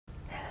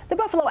The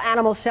Buffalo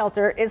Animal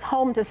Shelter is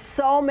home to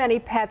so many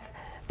pets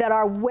that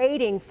are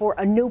waiting for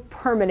a new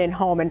permanent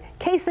home. And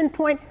case in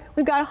point,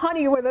 we've got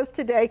Honey with us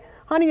today.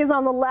 Honey is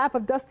on the lap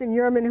of Dustin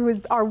Yurman, who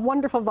is our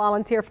wonderful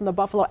volunteer from the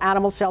Buffalo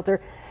Animal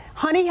Shelter.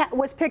 Honey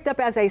was picked up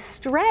as a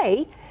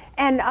stray,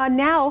 and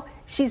now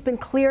she's been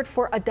cleared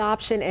for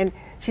adoption. And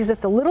she's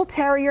just a little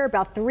terrier,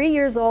 about 3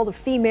 years old, a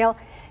female.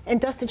 And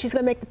Dustin, she's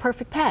going to make the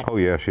perfect pet. Oh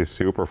yeah, she's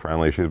super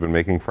friendly. She's been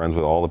making friends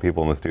with all the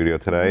people in the studio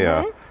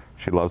today.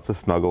 She loves to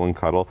snuggle and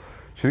cuddle.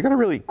 She's got a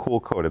really cool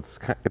coat. It's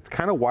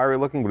kind of wiry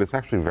looking, but it's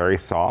actually very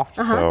soft.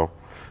 So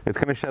it's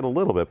going to shed a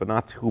little bit, but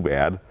not too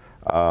bad.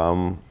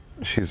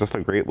 She's just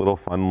a great little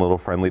fun, little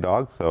friendly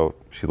dog. So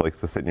she likes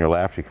to sit in your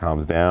lap. She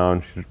calms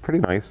down. She's pretty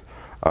nice.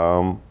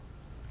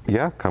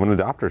 Yeah, come and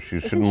adopt her.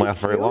 She shouldn't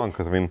last very long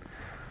because, I mean,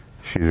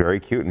 she's very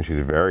cute and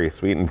she's very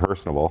sweet and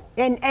personable.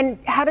 And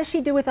how does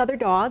she do with other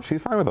dogs?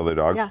 She's fine with other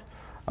dogs.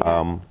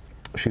 Yeah.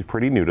 She's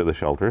pretty new to the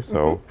shelter,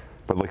 so,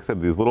 but like I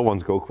said, these little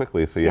ones go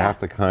quickly, so you have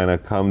to kind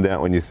of come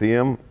down when you see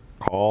them,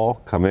 call,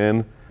 come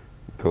in,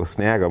 go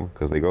snag them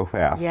because they go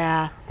fast.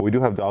 Yeah. But we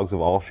do have dogs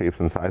of all shapes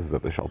and sizes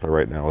at the shelter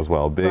right now as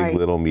well. Big,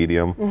 little,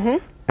 medium.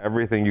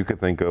 Everything you could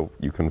think of,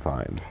 you can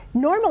find.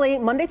 Normally,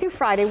 Monday through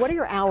Friday, what are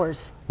your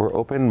hours? We're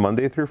open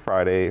Monday through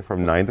Friday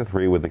from 9 to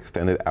 3 with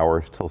extended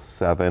hours till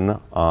 7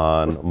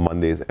 on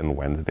Mondays and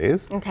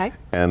Wednesdays. Okay.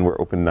 And we're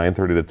open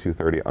 9:30 to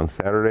 2:30 on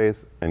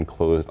Saturdays and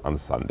closed on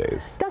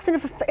Sundays. Dustin,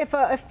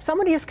 if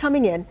somebody is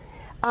coming in,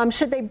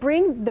 should they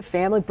bring the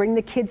family, bring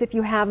the kids if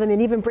you have them,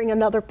 and even bring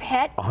another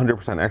pet?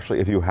 100%.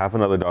 Actually, if you have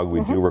another dog,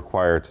 we do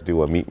require to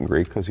do a meet and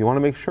greet because you want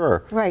to make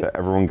sure that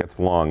everyone gets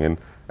along. And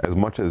as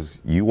much as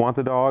you want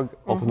the dog,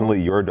 ultimately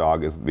your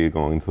dog is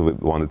going to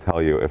want to tell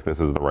you if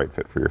this is the right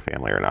fit for your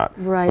family or not.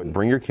 Right. But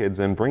bring your kids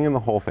in, bring in the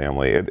whole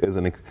family.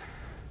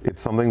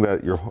 It's something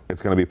that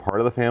it's going to be part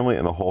of the family,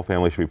 and the whole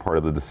family should be part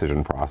of the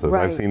decision process.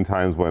 I've seen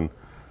times when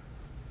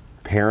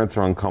parents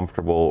are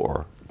uncomfortable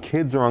or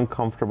kids are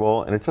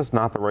uncomfortable, and it's just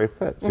not the right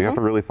fit. So you have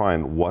to really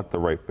find what the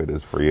right fit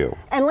is for you.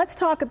 And let's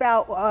talk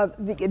about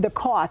the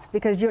cost,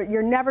 because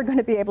you're never going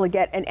to be able to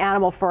get an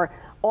animal for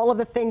all of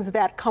the things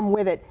that come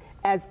with it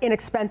as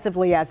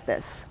inexpensively as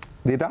this.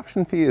 The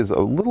adoption fee is a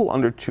little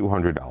under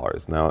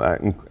 $200. Now,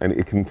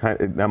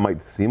 that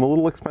might seem a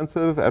little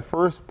expensive at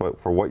first, but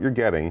for what you're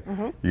getting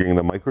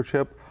the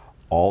microchip,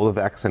 all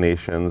the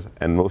vaccinations,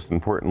 and most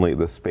importantly,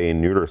 the spay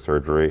and neuter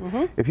surgery.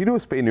 If you do a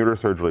spay and neuter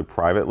surgery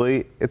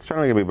privately, it's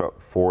generally going to be about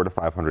 $400 to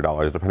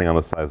 $500, depending on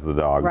the size of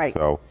the dog. Right.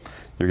 So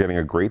you're getting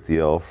a great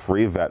deal,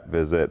 free vet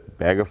visit,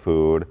 bag of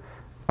food,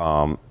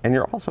 and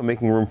you're also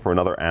making room for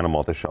another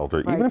animal at the shelter.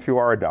 Even if you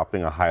are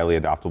adopting a highly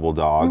adoptable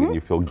dog and you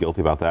feel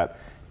guilty about that,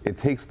 it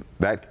takes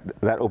that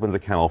opens a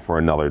kennel for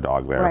another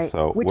dog there.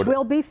 So which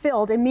will be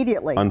filled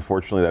immediately.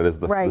 Unfortunately, that is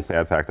the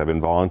sad fact. I've been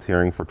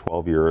volunteering for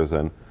 12 years,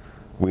 and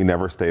we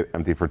never stay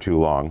empty for too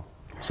long.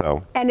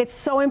 And it's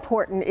so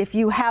important, if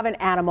you have an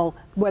animal,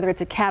 whether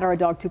it's a cat or a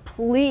dog, to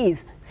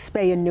please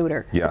spay and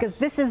neuter. Yes.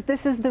 Because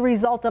this is the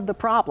result of the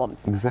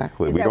problems.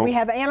 Exactly. We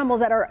have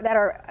animals that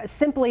are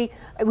simply,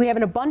 we have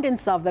an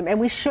abundance of them, and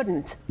we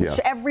shouldn't. Yes.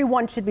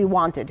 Everyone should be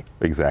wanted.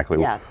 Exactly.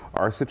 Yeah.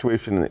 Our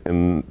situation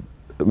in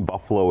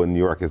Buffalo and New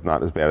York is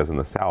not as bad as in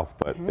the South,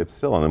 but it's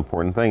still an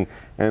important thing.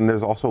 And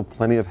there's also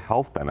plenty of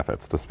health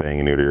benefits to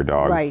spaying and neutering your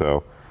dog. Right.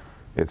 So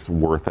it's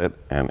worth it,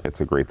 and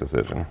it's a great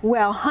decision.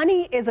 Well,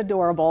 Honey is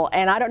adorable,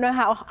 and I don't know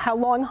how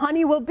long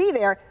Honey will be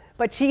there,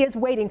 but she is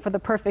waiting for the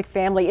perfect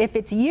family. If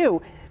it's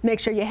you, make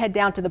sure you head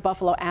down to the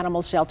Buffalo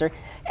Animal Shelter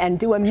and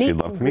do a meet and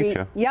greet. She'd love to meet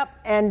you. Yep,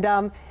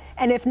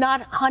 and if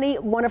not, Honey,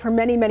 one of her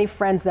many, many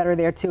friends that are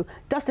there too.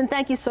 Dustin,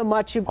 thank you so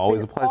much. You've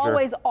always a pleasure.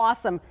 Always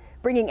awesome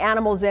bringing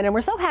animals in, and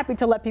we're so happy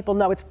to let people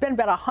know it's been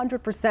about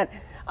 100%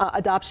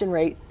 adoption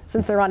rate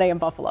since they're on AM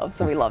Buffalo,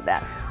 so we love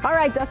that. All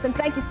right, Dustin,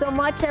 thank you so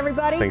much,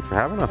 everybody. Thanks for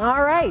having us.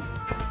 All right,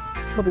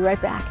 we'll be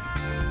right back.